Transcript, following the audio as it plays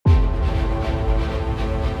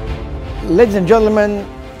Ladies and gentlemen,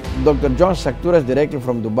 Dr. John Sachtouras directly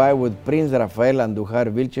from Dubai with Prince Rafael Andujar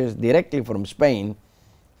Y Vilches directly from Spain.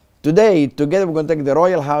 Today, together we're going to take the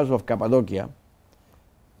Royal House of Cappadocia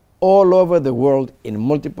all over the world in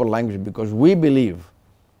multiple languages, because we believe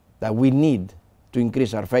that we need to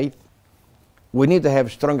increase our faith, we need to have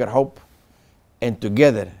stronger hope, and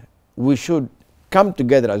together we should come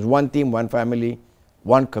together as one team, one family,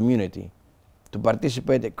 one community to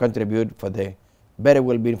participate and contribute for the better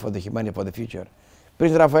well-being for the humanity for the future.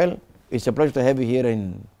 Prince Rafael, it's a pleasure to have you here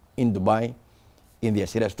in Dubai, in the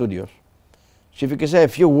ASCIRA Studios. So if you can say a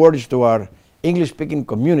few words to our English-speaking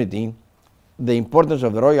community, the importance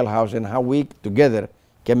of the Royal House and how we together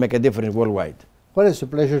can make a difference worldwide. Well, it's a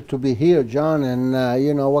pleasure to be here, John, and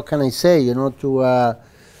you know, what can I say, you know, to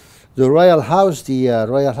the Royal House, the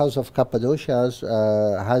Royal House of Cappadocia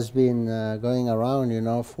has been going around, you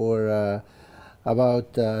know, for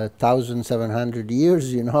about 1,700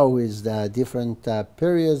 years, you know, with different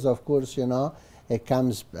periods, of course, you know. It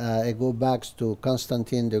comes, it goes back to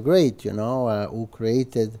Constantine the Great, you know, who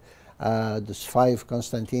created these 5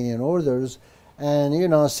 Constantinian orders. And, you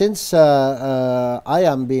know, since I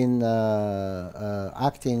am been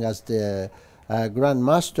acting as the Grand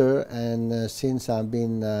Master, and since I've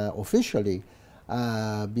been officially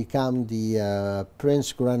become the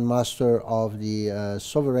Prince Grand Master of the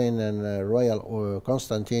Sovereign and Royal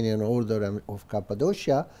Constantinian Order of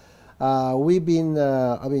Cappadocia, I've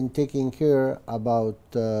been taking care about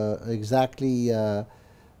exactly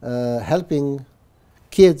helping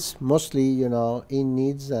kids, mostly, you know, in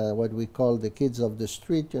needs, what we call the kids of the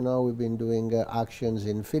street. You know, we've been doing actions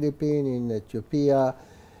in Philippines, in Ethiopia,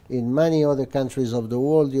 in many other countries of the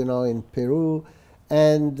world, you know, in Peru.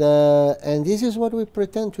 And this is what we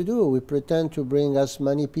pretend to do. We pretend to bring as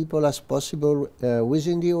many people as possible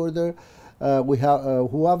within the order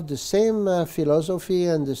who have the same philosophy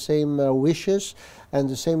and the same wishes and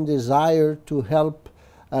the same desire to help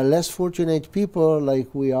less fortunate people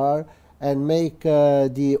like we are, and make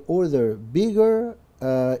the order bigger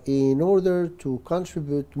in order to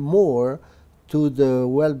contribute more to the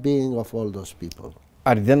well-being of all those people.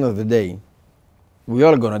 At the end of the day, we're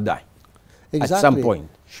all going to die. Exactly. At some point.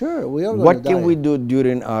 Sure, we are going to What die. can we do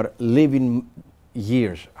during our living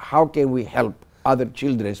years? How can we help other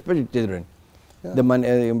children, especially children? Yeah.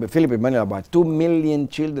 In Philippines, about 2 million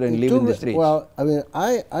children live in the streets. Well, I mean,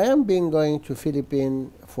 I am been going to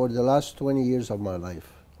Philippines for the last 20 years of my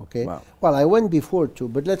life. Okay. Wow. Well, I went before too,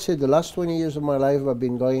 but let's say the last 20 years of my life I've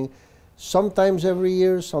been going sometimes every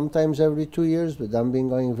year, sometimes every 2 years, but I've been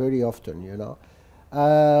going very often, you know.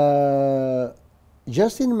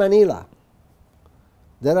 Just in Manila,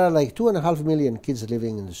 there are like 2.5 million kids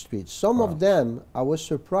living in the streets. Some Wow. of them, I was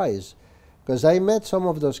surprised, because I met some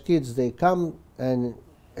of those kids. They come and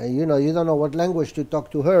you know, you don't know what language to talk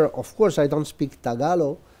to her. Of course, I don't speak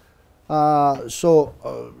Tagalog. The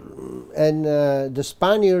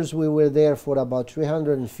Spaniards, we were there for about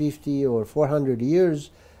 350 or 400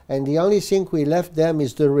 years, and the only thing we left them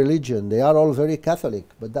is the religion. They are all very Catholic,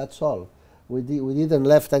 but that's all. We didn't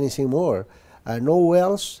left anything more. No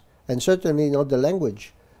wealth, and certainly not the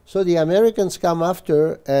language. So the Americans come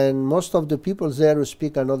after, and most of the people there who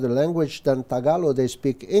speak another language than Tagalog, they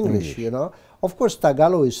speak English, you know. Of course,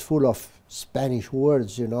 Tagalog is full of Spanish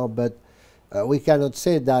words, you know, but we cannot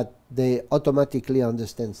say that they automatically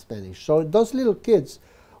understand Spanish. So those little kids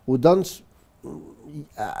who don't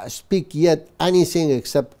speak yet anything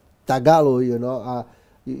except Tagalog, you know,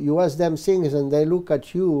 you ask them things and they look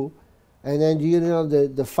at you, and then, you know,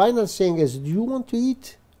 the final thing is, do you want to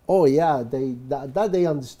eat? Oh yeah, that they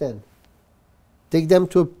understand. Take them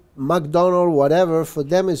to a McDonald's, whatever, for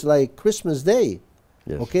them it's like Christmas Day.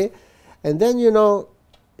 Yes. Okay? And then, you know,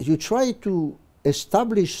 you try to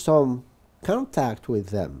establish some contact with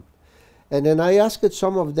them. And then I asked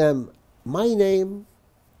some of them, my name,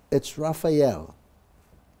 it's Rafael.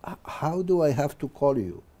 How do I have to call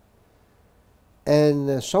you?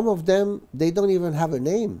 And some of them, they don't even have a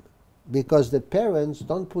name, because the parents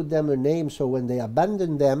don't put them a name, so when they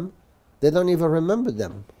abandon them, they don't even remember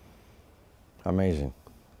them. Amazing.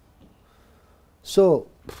 So,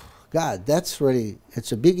 God, that's really,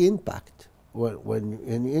 it's a big impact when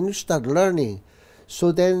you start learning.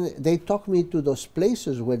 So then they took me to those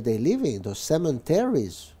places where they live in, those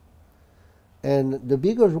cemeteries. And the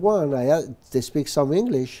biggest one, they speak some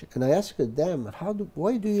English, and I asked them,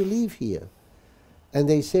 why do you live here? And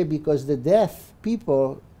they say, because the deaf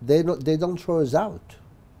people, they don't throw us out.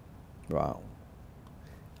 Wow.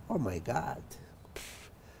 Oh my God.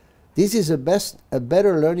 This is a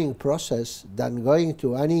better learning process than going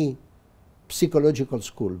to any psychological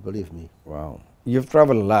school, believe me. Wow. You've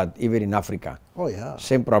traveled a lot, even in Africa. Oh yeah.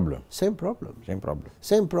 Same problem. Same problem. Same problem.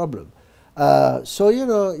 Same problem. So, you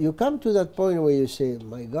know, you come to that point where you say,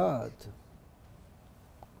 my God,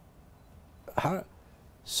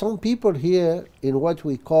 some people here in what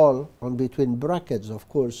we call, on between brackets, of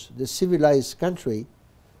course, the civilized country,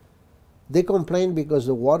 they complain because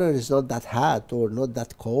the water is not that hot or not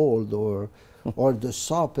that cold, or the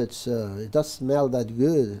soap, it doesn't smell that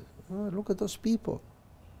good. Oh, look at those people.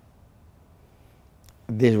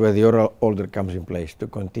 This is where the order comes in place to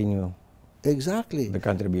continue. Exactly. The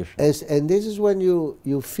contribution. And this is when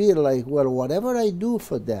you feel like, well, whatever I do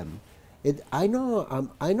for them, I know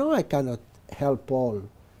I cannot help all.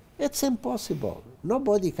 It's impossible.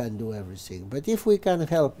 Nobody can do everything. But if we can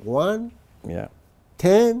help 1,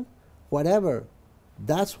 10, whatever,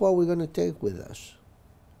 that's what we're going to take with us.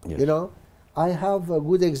 Yes. You know, I have a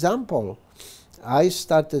good example. I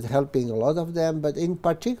started helping a lot of them, but in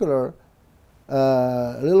particular,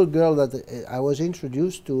 a little girl that I was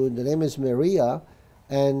introduced to, the name is Maria,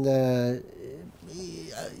 and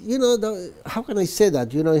you know, how can I say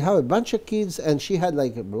that? You know, you have a bunch of kids, and she had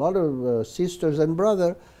like a lot of sisters and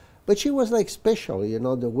brother, but she was like special, you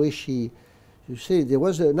know, the way you see, there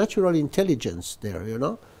was a natural intelligence there, you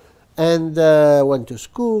know, and went to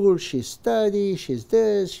school, she studied, she's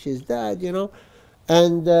this, she's that, you know,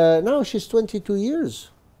 and now she's 22 years,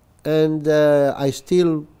 and I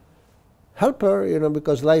still help her, you know,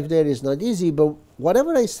 because life there is not easy, but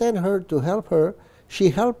whatever I send her to help her, she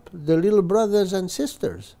helped the little brothers and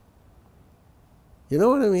sisters. You know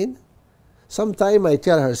what I mean? Sometime I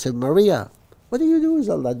tell her, I say, Maria, what do you do with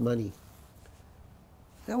all that money?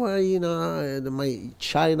 Yeah, well, you know, my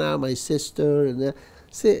China, my sister, and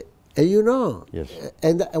say, and you know. Yes.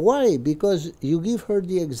 And why? Because you give her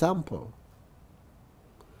the example.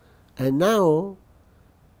 And now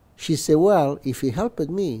she say, well, if you helped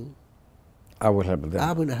me, I will help them.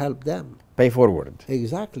 I will help them. Pay forward.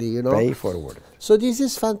 Exactly, you know. Pay forward. So this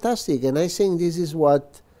is fantastic, and I think this is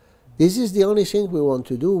the only thing we want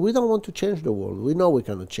to do. We don't want to change the world. We know we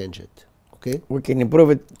cannot change it. Okay. We can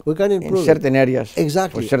improve it. We can improve in certain areas.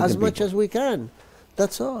 Exactly, for certain as much people. as we can.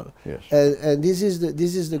 That's all. Yes. And this is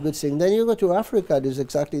the good thing. Then you go to Africa. It is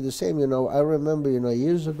exactly the same. You know, I remember, you know,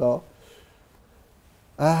 years ago,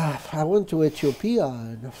 I went to Ethiopia,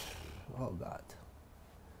 and oh God,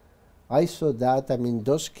 I saw that. I mean,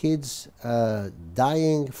 those kids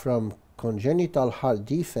dying from congenital heart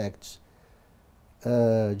defects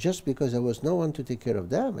just because there was no one to take care of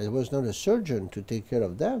them. There was not a surgeon to take care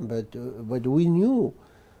of them. But we knew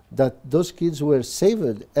that those kids were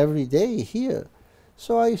saved every day here.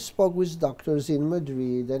 So I spoke with doctors in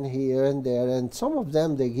Madrid and here and there, and some of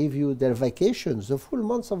them, they give you their vacations, the full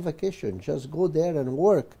months of vacation. Just go there and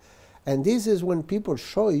work. And this is when people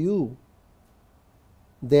show you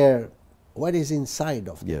what is inside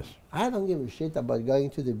of them. Yes. I don't give a shit about going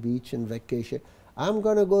to the beach and vacation. I'm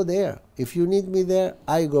going to go there. If you need me there,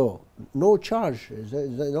 I go. No charge.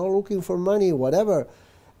 They're not looking for money, whatever.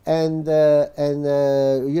 And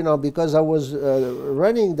you know, because I was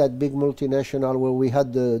running that big multinational where we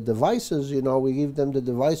had the devices, you know, we give them the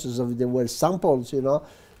devices, they were samples, you know.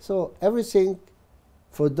 So everything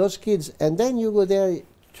for those kids. And then you go there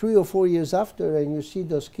 3 or 4 years after, and you see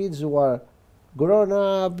those kids who are grown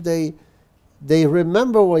up, they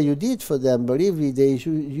remember what you did for them. Believe me,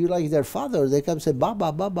 you like their father. They come say,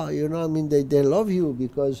 Baba, Baba, you know, I mean, they love you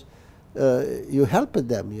because you helped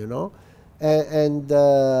them, you know. And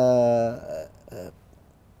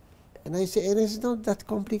I say, and it's not that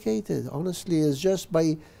complicated. Honestly, it's just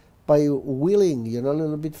by willing, you know, a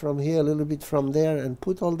little bit from here, a little bit from there, and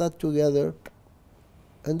put all that together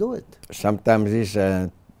and do it. Sometimes it's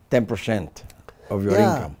 10% of your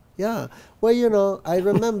income. Yeah. Well, you know, I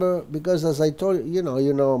remember because as I told you,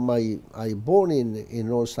 I born in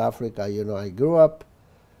North Africa. You know, I grew up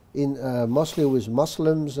in mostly with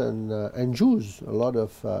Muslims and Jews. A lot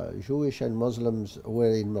of Jewish and Muslims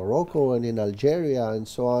were in Morocco and in Algeria and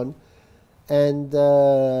so on. And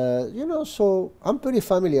you know, so I'm pretty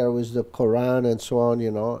familiar with the Quran and so on.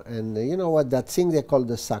 You know, and you know what, that thing they call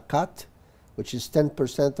the zakat, which is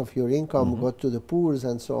 10% of your income go to the poor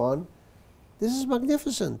and so on. This is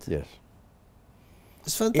magnificent. Yes.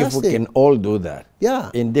 It's fantastic. If we can all do that,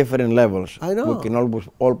 in different levels, I know. we can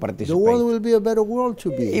all participate. The world will be a better world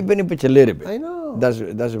to be. Even if it's a little bit. I know.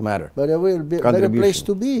 Doesn't matter. But it will be a better place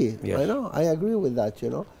to be. Yes. I know. I agree with that,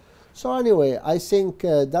 you know. So anyway, I think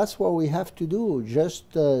that's what we have to do.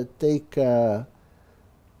 Just take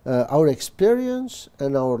our experience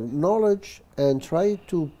and our knowledge and try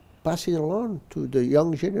to pass it along to the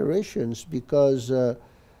young generations, because it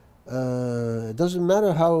doesn't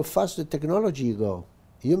matter how fast the technology go.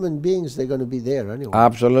 Human beings, they're going to be there anyway.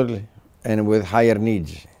 Absolutely. and with higher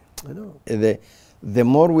needs. I know. The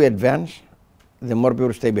more we advance, the more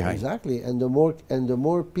people stay behind. Exactly, and the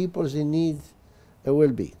more people's in need there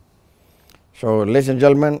will be. So, ladies and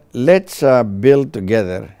gentlemen, let's build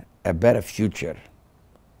together a better future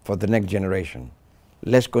for the next generation.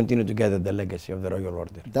 Let's continue together the legacy of the Royal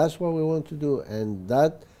Order. That's what we want to do, and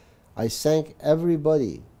that I thank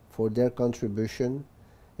everybody for their contribution.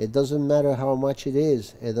 It doesn't matter how much it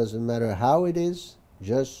is, it doesn't matter how it is,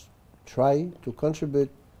 just try to contribute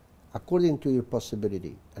according to your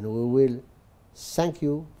possibility, and we will thank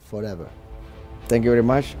you forever. Thank you very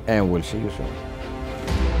much, and we'll see you soon.